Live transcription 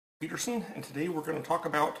Peterson, and today we're going to talk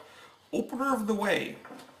about Opener of the Way.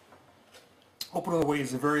 Opener of the Way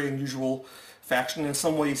is a very unusual faction. In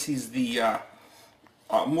some ways he's the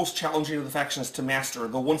most challenging of the factions to master,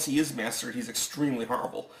 though once he is mastered he's extremely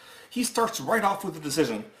horrible. He starts right off with a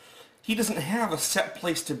decision. He doesn't have a set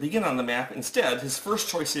place to begin on the map. Instead, his first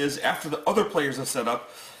choice is, after the other players have set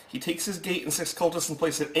up, he takes his gate and 6 cultists and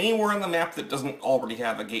places it anywhere on the map that doesn't already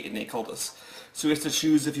have a gate and 8 cultists. So he has to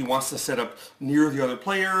choose if he wants to set up near the other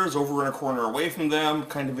players, over in a corner away from them,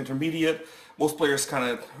 kind of intermediate. Most players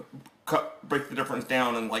kind of break the difference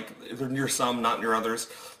down and like they're near some, not near others.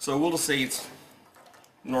 So we'll just say it's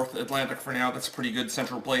North Atlantic for now. That's a pretty good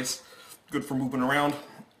central place. Good for moving around.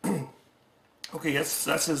 Okay, yes,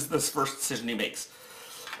 that's this first decision he makes.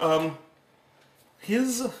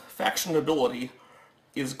 His faction ability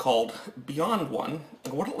is called Beyond One,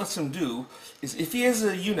 and what it lets him do is if he has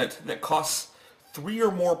a unit that costs 3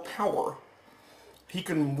 or more power, he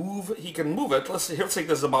can move it. Let's take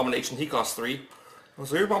this abomination. He costs 3.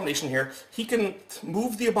 So your abomination here. He can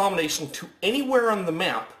move the abomination to anywhere on the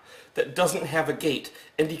map that doesn't have a gate,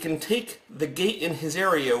 and he can take the gate in his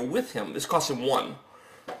area with him. This costs him 1.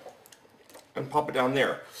 And pop it down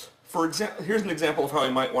there. For example, here's an example of how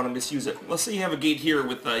you might want to misuse it. Let's say you have a gate here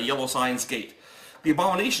with a yellow signs gate. The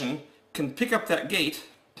abomination can pick up that gate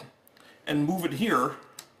and move it here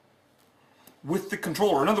with the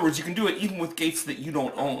controller. In other words, you can do it even with gates that you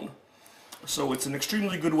don't own. So it's an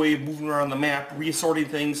extremely good way of moving around the map, reassorting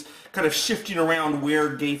things, kind of shifting around where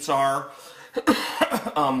gates are.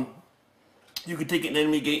 You could take an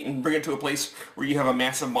enemy gate and bring it to a place where you have a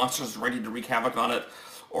massive monster ready to wreak havoc on it,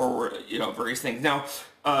 or various things. Now,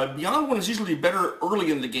 Beyond One is usually better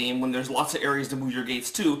early in the game when there's lots of areas to move your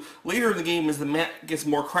gates to. Later in the game, as the map gets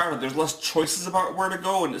more crowded, there's less choices about where to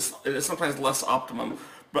go, and it's sometimes less optimum.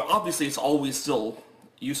 But obviously, it's always still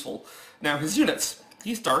useful. Now, his units.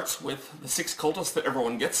 He starts with the 6 cultists that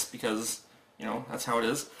everyone gets, because, that's how it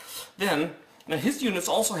is. Then, now his units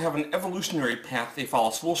also have an evolutionary path they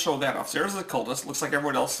follow, so we'll show that off. So there's the cultist. Looks like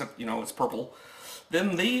everyone else, except, it's purple.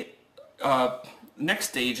 Then they... next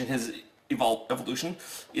stage in his evolution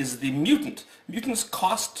is the mutant. Mutants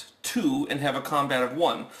cost 2 and have a combat of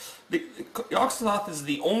 1. The Yogg-Sothoth is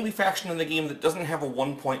the only faction in the game that doesn't have a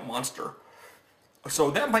 1-point monster.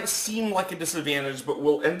 So that might seem like a disadvantage,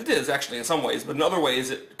 and it is actually in some ways, but in other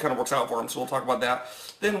ways it kind of works out for him, so we'll talk about that.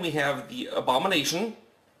 Then we have the Abomination.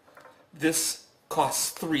 This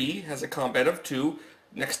costs 3, has a combat of 2,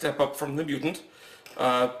 next step up from the mutant.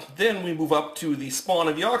 Then we move up to the spawn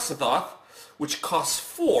of Yogg-Sothoth, which costs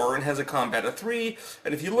 4 and has a combat of 3.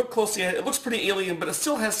 And if you look closely at it, it looks pretty alien, but it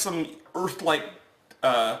still has some Earth-like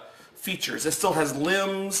features. It still has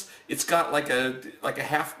limbs. It's got like a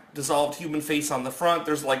half-dissolved human face on the front.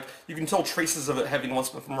 There's you can tell traces of it having once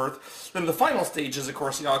been from Earth. Then the final stage is, of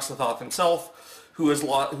course, Yogg-Sothoth himself, who's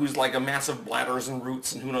like a massive bladders and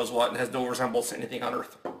roots and who knows what, and has no resemblance to anything on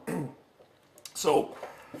Earth. So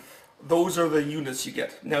those are the units you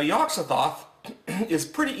get. Now, Yogg-Sothoth is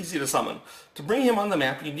pretty easy to summon. To bring him on the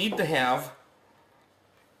map, you need to have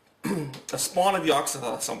a spawn of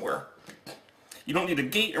Yogg-Sothoth somewhere. You don't need a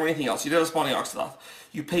gate or anything else. You have a spawn of Yogg-Sothoth.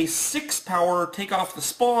 You pay 6 power, take off the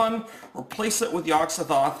spawn, replace it with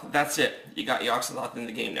Yogg-Sothoth. That's it. You got Yogg-Sothoth in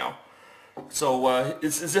the game now. So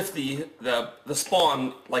it's as if the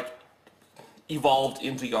spawn evolved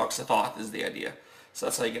into Yogg-Sothoth is the idea. So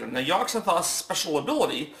that's how you get him. Now, Yogg-Sothoth's special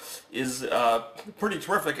ability is pretty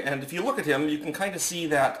terrific, and if you look at him, you can kind of see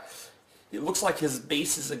that it looks like his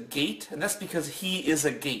base is a gate, and that's because he is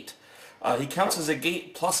a gate. He counts as a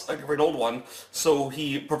gate plus a Great Old One, so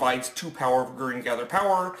he provides 2 power for Gurren Gather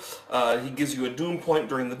Power. He gives you a Doom point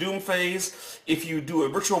during the Doom phase. If you do a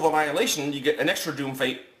Ritual of Annihilation, you get an extra Doom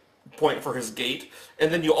point for his gate,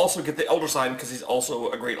 and then you also get the Elder Sign because he's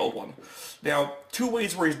also a Great Old One. Now, 2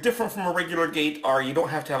 ways where he's different from a regular gate are you don't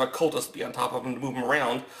have to have a cultist be on top of him to move him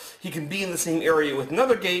around. He can be in the same area with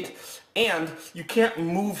another gate, and you can't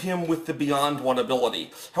move him with the Beyond One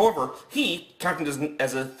ability. However, he, counted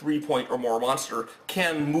as a 3-point or more monster,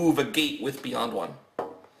 can move a gate with Beyond One.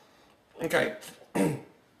 Okay,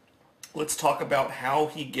 let's talk about how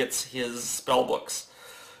he gets his spellbooks.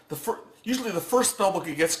 Usually the first spellbook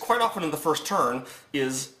he gets, quite often in the first turn,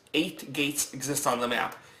 is 8 gates exist on the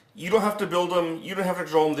map. You don't have to build them, you don't have to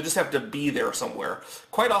control them, they just have to be there somewhere.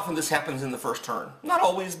 Quite often this happens in the first turn. Not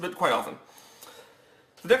always, but quite often.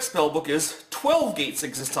 The next spellbook is 12 gates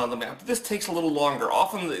exist on the map. This takes a little longer.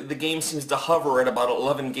 Often the game seems to hover at about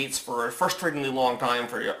 11 gates for a frustratingly long time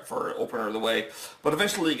for Opener of the Way, but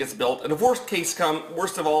eventually it gets built. And if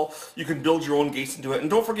worst of all, you can build your own gates into it. And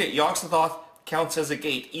don't forget, Yogg-Sothoth counts as a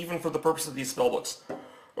gate, even for the purpose of these spellbooks.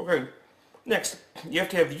 Okay, Next, you have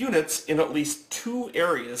to have units in at least 2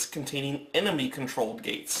 areas containing enemy-controlled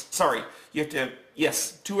gates. Sorry, you have to have,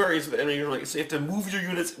 yes, 2 areas with enemy-controlled gates. So you have to move your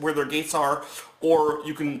units where their gates are, or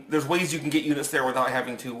you can, there's ways you can get units there without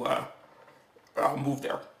having to move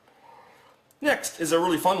there. Next is a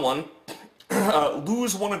really fun one.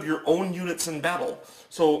 Lose one of your own units in battle.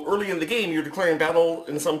 So early in the game, you're declaring battle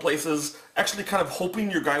in some places, actually kind of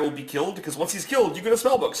hoping your guy will be killed, because once he's killed, you get a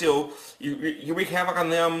spellbook. So you wreak havoc on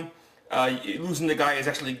them. Losing the guy is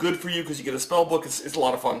actually good for you because you get a spellbook. It's a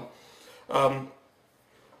lot of fun.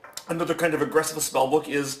 Another kind of aggressive spellbook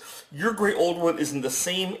is your Grey Old One is in the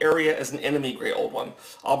same area as an enemy Grey Old One.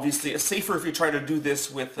 Obviously, it's safer if you try to do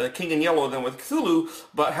this with King in Yellow than with Cthulhu,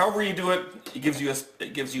 but however you do it, it gives you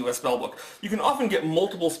a spellbook. You can often get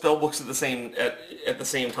multiple spellbooks at the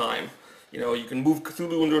same time. You know, you can move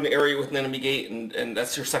Cthulhu into an area with an enemy gate, and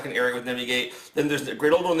that's your second area with an enemy gate. Then there's the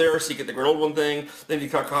Great Old One there, so you get the Great Old One thing. Then you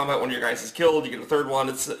cut combat, one of your guys is killed, you get a third one.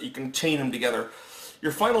 You can chain them together.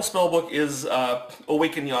 Your final spellbook is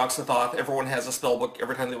Awaken Yog-Sothoth. Everyone has a spellbook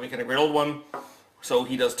every time they awaken a Great Old One, so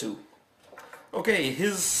he does too. Okay,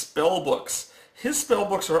 his spellbooks. His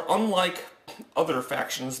spellbooks are unlike other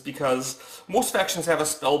factions because most factions have a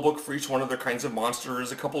spellbook for each one of their kinds of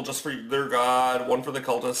monsters, a couple just for their god, one for the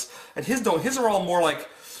cultists, and his don't. His are all more like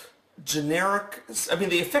generic. I mean,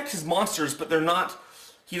 they affect his monsters, but they're not.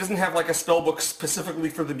 He doesn't have like a spellbook specifically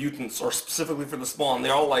for the mutants or specifically for the spawn.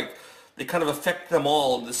 They're all like, they kind of affect them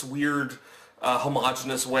all in this weird,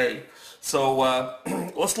 homogeneous way. So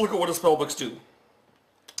let's look at what his spellbooks do.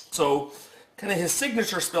 So, kind of his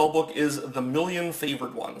signature spellbook is the Million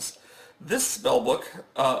Favored Ones. This spellbook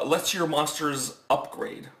lets your monsters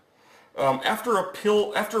upgrade. After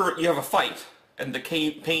you have a fight and the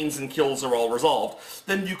pains and kills are all resolved,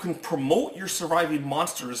 then you can promote your surviving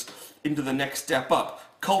monsters into the next step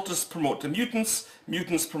up. Cultists promote to mutants,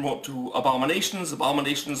 mutants promote to abominations,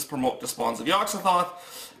 abominations promote to spawns of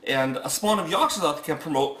Yog-Sothoth, and a spawn of Yog-Sothoth can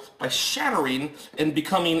promote by shattering and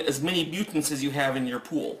becoming as many mutants as you have in your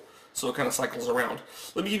pool. So it kind of cycles around.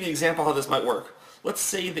 Let me give you an example how this might work. Let's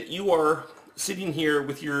say that you are sitting here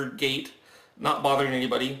with your gate, not bothering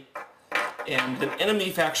anybody, and an enemy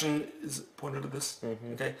faction is pointed at this.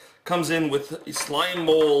 Okay, comes in with slime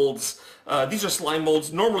molds. These are slime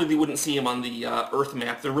molds. Normally they wouldn't see them on the Earth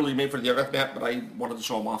map. They're really made for the Earth map, but I wanted to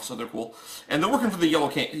show them off, so they're cool. And they're working for the yellow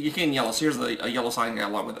King Yellow. So here's a yellow sign guy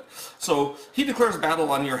along with it. So he declares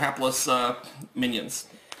battle on your hapless minions.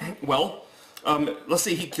 Well, let's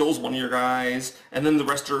say he kills one of your guys, and then the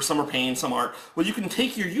rest are, some are pain, some aren't. Well, you can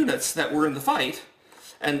take your units that were in the fight,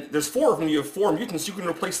 and there's 4 of them, you have 4 mutants, you can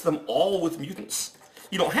replace them all with mutants.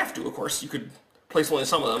 You don't have to, of course, you could place only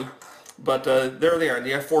some of them, but there they are, and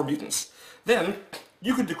you have 4 mutants. Then,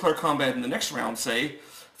 you could declare combat in the next round, say,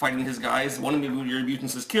 fighting his guys, one of your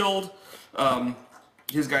mutants is killed,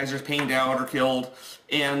 his guys are pained out or killed,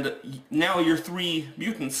 and now your 3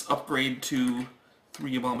 mutants upgrade to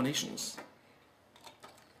 3 abominations.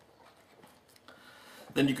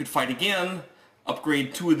 Then you could fight again,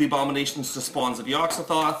 upgrade 2 of the abominations to spawns of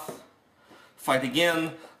Yog-Sothoth, fight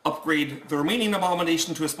again, upgrade the remaining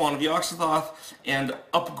abomination to a spawn of Yog-Sothoth, and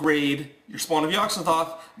upgrade your spawn of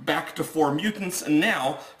Yog-Sothoth back to 4 mutants. And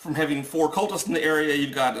now, from having 4 cultists in the area,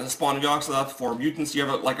 you've got a spawn of Yog-Sothoth, 4 mutants, you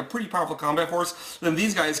have like a pretty powerful combat force. Then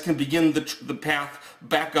these guys can begin the path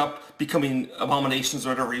back up, becoming abominations or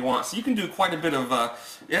whatever you want. So you can do quite a bit of,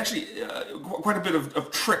 quite a bit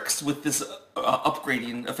of tricks with this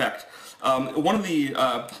upgrading effect. One of the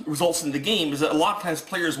results in the game is that a lot of times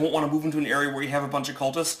players won't want to move into an area where you have a bunch of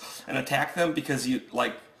cultists and attack them because you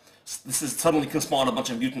this is suddenly can spawn a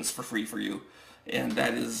bunch of mutants for free for you, and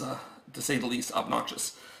that is, to say the least,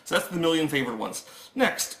 obnoxious. So that's the Million Favored Ones.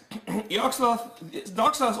 Next,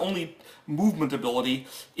 Yog-Sothoth's only movement ability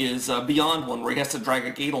is Beyond One, where he has to drag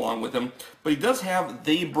a gate along with him, but he does have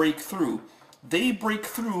They Break Through. They Break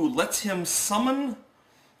Through lets him summon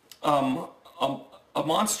a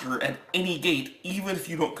monster at any gate, even if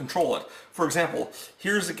you don't control it. For example,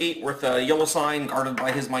 here's a gate with a yellow sign guarded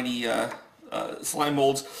by his mighty slime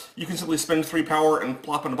molds. You can simply spend 3 power and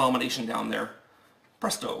plop an abomination down there.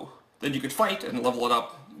 Presto. Then you could fight and level it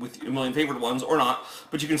up with a Million Favored Ones, or not,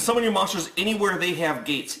 but you can summon your monsters anywhere they have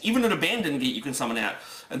gates. Even an abandoned gate you can summon at.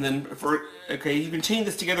 And then, you can chain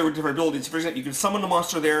this together with different abilities. For example, you can summon a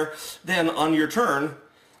monster there, then on your turn,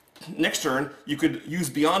 next turn, you could use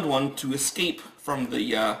Beyond One to escape from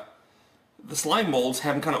the slime molds,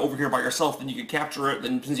 have them kind of over here by yourself, then you could capture it,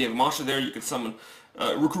 then since you have a monster there, you could summon,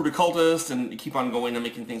 recruit a cultist, and keep on going and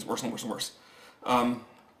making things worse and worse and worse.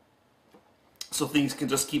 So things can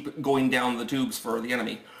just keep going down the tubes for the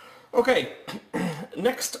enemy. Okay,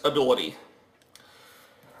 next ability.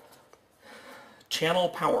 Channel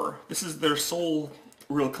Power. This is their sole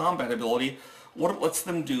real combat ability. What it lets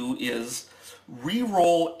them do is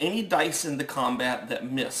re-roll any dice in the combat that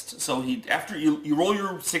missed. So after you roll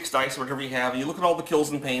your 6 dice or whatever you have, and you look at all the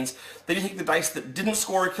kills and pains, then you take the dice that didn't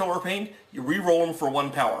score a kill or pain, you re-roll them for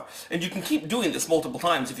 1 power. And you can keep doing this multiple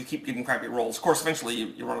times if you keep getting crappy rolls. Of course, eventually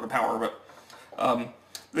you run out of power, but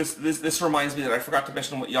this reminds me that I forgot to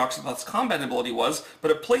mention what Yog-Sothoth's combat ability was,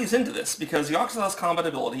 but it plays into this, because Yog-Sothoth's combat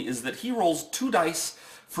ability is that he rolls 2 dice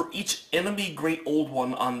for each enemy Great Old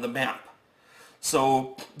One on the map.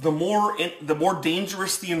 So the more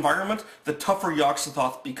dangerous the environment, the tougher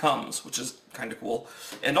Yog-Sothoth becomes, which is kind of cool.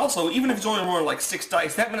 And also, even if he's only rolling like 6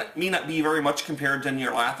 dice, that may not be very much compared to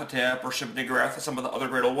Nyarlathotep or Shub-Niggurath or some of the other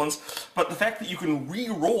Great Old Ones, but the fact that you can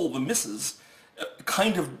re-roll the misses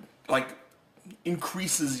kind of like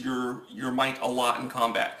increases your might a lot in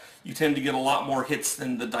combat. You tend to get a lot more hits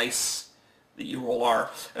than the dice that you roll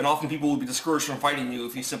are, and often people will be discouraged from fighting you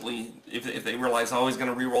if you simply if they realize, oh, he's going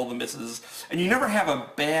to re-roll the misses. And you never have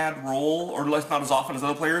a bad roll, or not as often as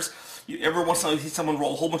other players. Every once in a while you see someone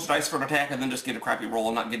roll a whole bunch of dice for an attack and then just get a crappy roll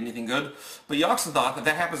and not get anything good. But Yog-Sothoth, if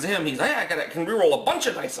that happens to him, he's like, I can re-roll a bunch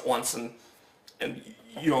of dice at once and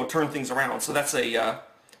turn things around. So that's an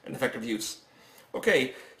effective use.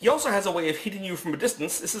 Okay, he also has a way of hitting you from a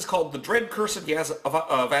distance. This is called the Dread Curse of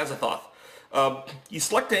Azathoth. You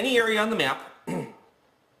select any area on the map,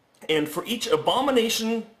 and for each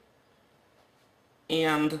abomination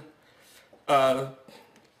and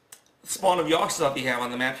spawn of Yog-Sothoth you have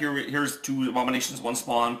on the map, here's 2 abominations, 1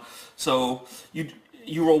 spawn. So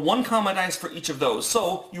you roll 1 combat dice for each of those.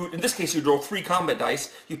 So in this case you roll 3 combat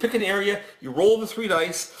dice. You pick an area, you roll the 3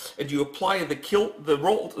 dice, and you apply the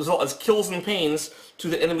roll result as kills and pains to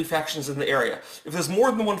the enemy factions in the area. If there's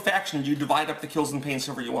more than 1 faction, you divide up the kills and pains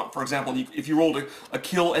however you want. For example, if you rolled a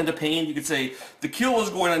kill and a pain, you could say the kill is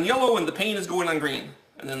going on yellow and the pain is going on green,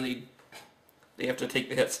 and then they have to take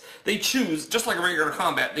the hits. They choose, just like a regular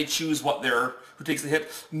combat, they choose who takes the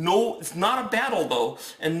hit. No, it's not a battle though,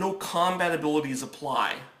 and no combat abilities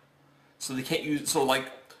apply. So they can't use, so like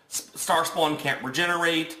Star Spawn can't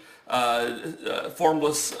regenerate,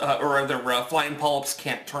 formless, or rather flying polyps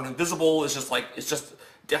can't turn invisible. It's just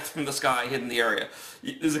death from the sky hidden in the area.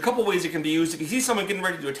 There's a couple ways it can be used. If you see someone getting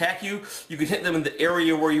ready to attack you, you can hit them in the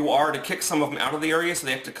area where you are to kick some of them out of the area so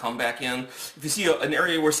they have to come back in. If you see an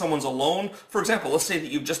area where someone's alone, for example, let's say that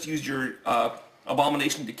you've just used your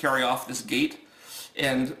abomination to carry off this gate,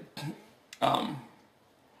 and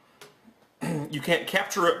you can't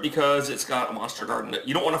capture it because it's got a monster guard in it.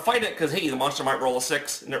 You don't want to fight it because, hey, the monster might roll a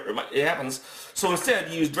 6, and it happens. So instead,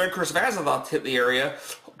 you use Dread Curse of Azathoth to hit the area,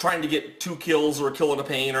 trying to get 2 kills or a kill and a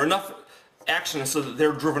pain, or enough action so that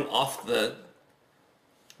they're driven off the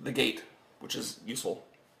gate, which is useful.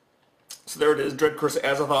 So there it is, Dread Curse of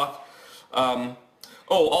Azathoth.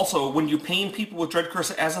 Also, when you pain people with Dread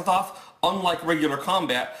Curse of Azathoth, unlike regular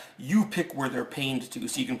combat, you pick where they're pained to,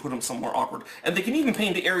 so you can put them somewhere awkward. And they can even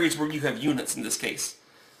pain to areas where you have units in this case,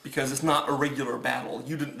 because it's not a regular battle.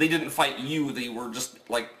 They didn't fight you, they were just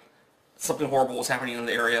like something horrible was happening in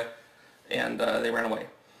the area, and they ran away.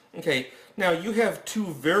 Okay, now you have 2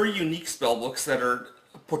 very unique spellbooks that are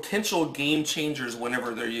potential game changers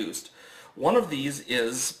whenever they're used. One of these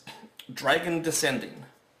is Dragon Descending.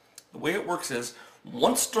 The way it works is,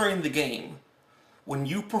 once during the game, when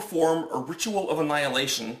you perform a Ritual of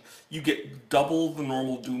Annihilation, you get double the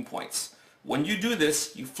normal Doom points. When you do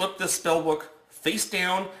this, you flip this spellbook face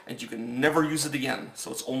down, and you can never use it again,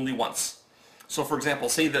 so it's only once. So for example,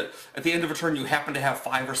 say that at the end of a turn you happen to have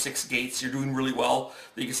 5 or 6 gates, you're doing really well,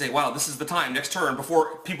 then you can say, wow, this is the time, next turn,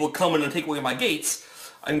 before people come in and take away my gates,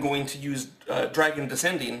 I'm going to use Dragon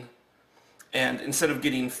Descending, and instead of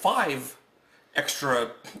getting 5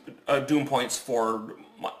 extra Doom points for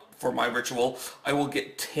my ritual, I will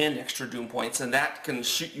get 10 extra Doom points, and that can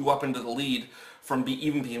shoot you up into the lead from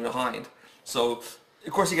even being behind. So,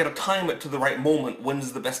 of course, you got to time it to the right moment.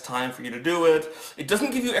 When's the best time for you to do it? It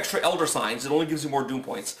doesn't give you extra Elder Signs. It only gives you more Doom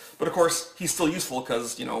points. But of course, he's still useful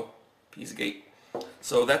because, he's a gate.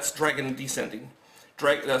 So that's Dragon Descending.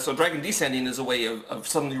 So Dragon Descending is a way of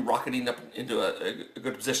suddenly rocketing up into a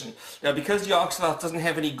good position. Now, because Yog-Sothoth doesn't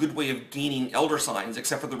have any good way of gaining Elder Signs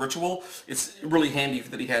except for the ritual, it's really handy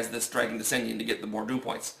that he has this Dragon Descending to get the more Doom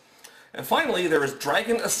points. And finally, there is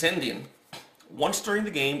Dragon Ascending. Once during the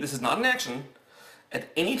game, this is not an action, at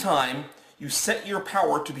any time, you set your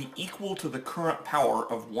power to be equal to the current power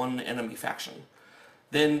of one enemy faction.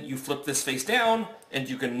 Then you flip this face down, and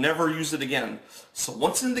you can never use it again. So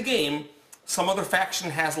once in the game, some other faction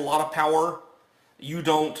has a lot of power, you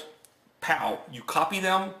don't POW. You copy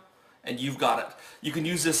them, and you've got it. You can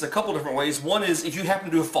use this a couple different ways. One is if you happen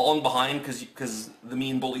to have fallen behind because the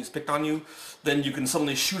mean bullies picked on you, then you can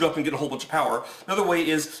suddenly shoot up and get a whole bunch of power. Another way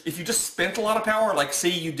is if you just spent a lot of power, like say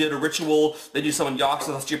you did a ritual, then you summon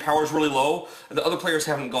Yogg-Sothoth, your power is really low, and the other players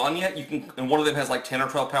haven't gone yet, you can, and one of them has like 10 or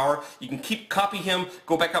 12 power, you can copy him,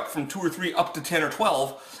 go back up from 2 or 3 up to 10 or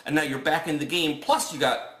 12, and now you're back in the game, plus you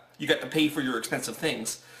got to pay for your expensive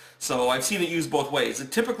things. So I've seen it used both ways.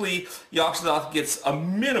 And typically, Yogg-Sothoth gets a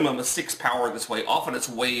minimum of 6 power this way. Often it's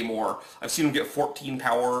way more. I've seen him get 14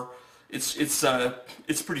 power. It's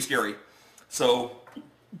pretty scary. So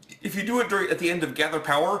if you do it at the end of Gather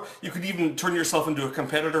Power, you could even turn yourself into a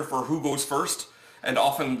competitor for who goes first. And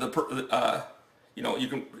often you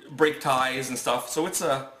can break ties and stuff. So it's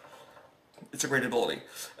a great ability.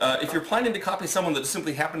 If you're planning to copy someone that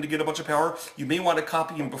simply happened to get a bunch of power, you may want to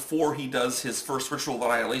copy him before he does his first Ritual of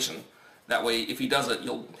Annihilation. That way, if he does it,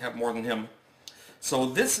 you'll have more than him. So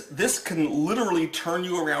this can literally turn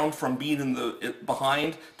you around from being in the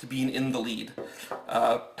behind to being in the lead.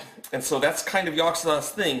 And so that's kind of Yogg-Sothoth's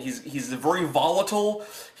thing. He's very volatile.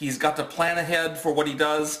 He's got to plan ahead for what he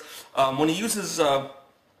does. When he uses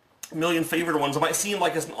million favorite ones, it might seem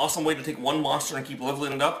like it's an awesome way to take one monster and keep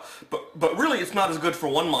leveling it up, but really it's not as good for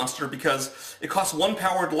one monster because it costs 1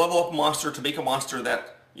 power to level up a monster to make a monster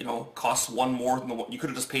that, costs 1 more than the one you could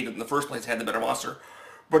have just paid it in the first place had the better monster.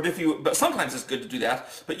 But sometimes it's good to do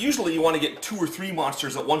that, but usually you want to get 2 or 3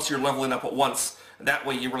 monsters at once you're leveling up at once, and that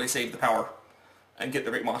way you really save the power and get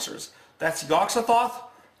the great monsters. That's Yogg-Sothoth,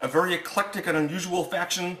 a very eclectic and unusual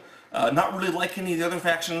faction, not really like any of the other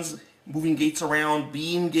factions. Moving gates around,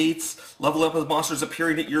 being gates, level up with monsters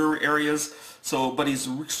appearing at your areas. But he's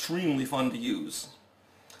extremely fun to use.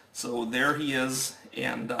 So there he is,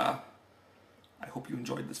 and I hope you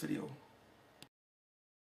enjoyed this video.